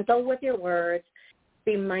be gentle with your words.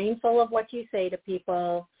 Be mindful of what you say to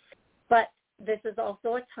people, but this is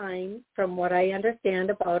also a time, from what I understand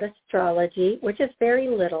about astrology, which is very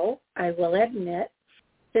little, I will admit,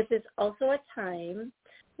 this is also a time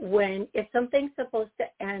when if something's supposed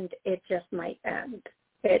to end, it just might end.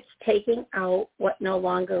 It's taking out what no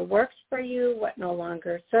longer works for you, what no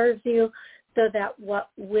longer serves you, so that what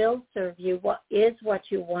will serve you, what is what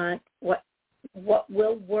you want, what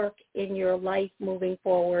will work in your life moving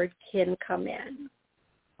forward can come in.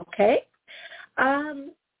 Okay?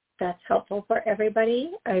 That's helpful for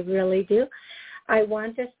everybody. I really do. I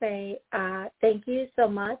want to say thank you so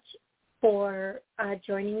much for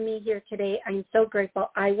joining me here today. I'm so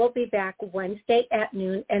grateful. I will be back Wednesday at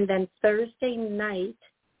noon and then Thursday night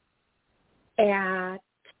at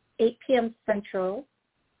 8 p.m. Central.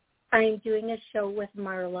 I'm doing a show with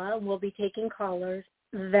Marla, and we'll be taking callers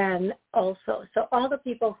then also. So all the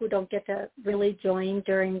people who don't get to really join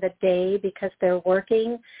during the day because they're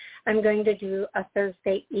working, I'm going to do a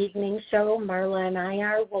Thursday evening show. Marla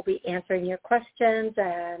and will be answering your questions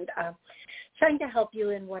and trying to help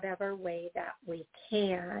you in whatever way that we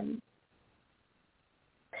can.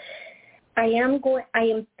 I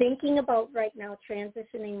am thinking about right now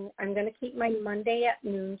transitioning. I'm going to keep my Monday at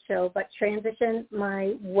noon show, but transition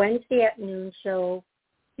my Wednesday at noon show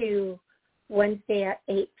to Wednesday at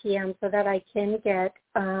 8 p.m. so that I can get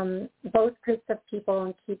both groups of people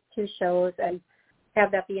and keep two shows and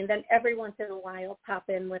have that be. And then every once in a while pop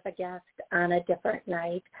in with a guest on a different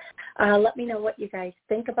night. Let me know what you guys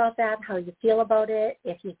think about that, how you feel about it,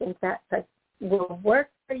 if you think that will work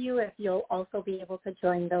for you, if you'll also be able to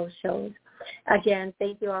join those shows. Again,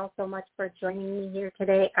 thank you all so much for joining me here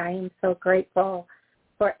today. I am so grateful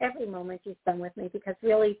for every moment you spend with me, because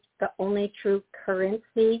really the only true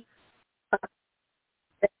currency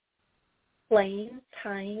flame,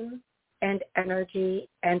 time, and energy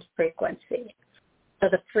and frequency. So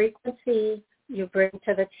the frequency you bring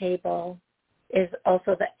to the table is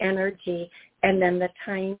also the energy, and then the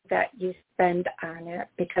time that you spend on it,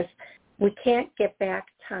 because we can't get back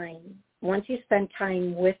time. Once you spend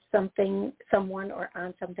time with something, someone, or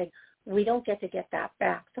on something, we don't get to get that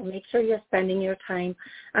back. So make sure you're spending your time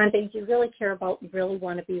on things you really care about and really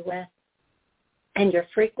want to be with. And your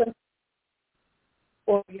frequency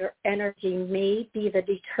or your energy may be the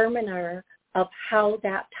determiner of how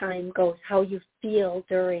that time goes, how you feel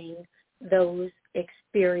during those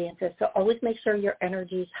experiences. So always make sure your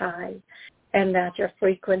energy is high and that your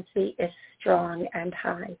frequency is strong and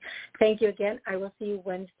high. Thank you again. I will see you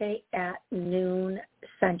Wednesday at noon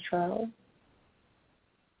Central.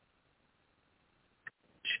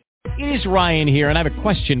 It is Ryan here, and I have a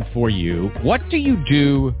question for you. What do you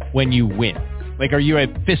do when you win? Like, are you a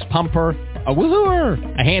fist pumper, a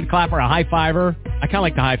woohooer, a hand clapper, a high fiver? I kind of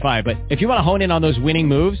like the high five, but if you want to hone in on those winning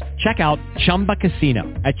moves, check out Chumba Casino.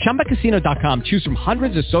 At ChumbaCasino.com, choose from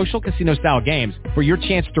hundreds of social casino-style games for your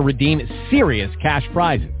chance to redeem serious cash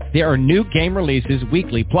prizes. There are new game releases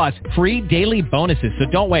weekly, plus free daily bonuses, so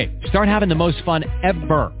don't wait. Start having the most fun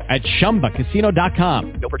ever at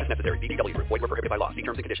ChumbaCasino.com. No purchase necessary. VGW Group. Void where prohibited by law. See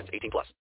terms and conditions. 18+.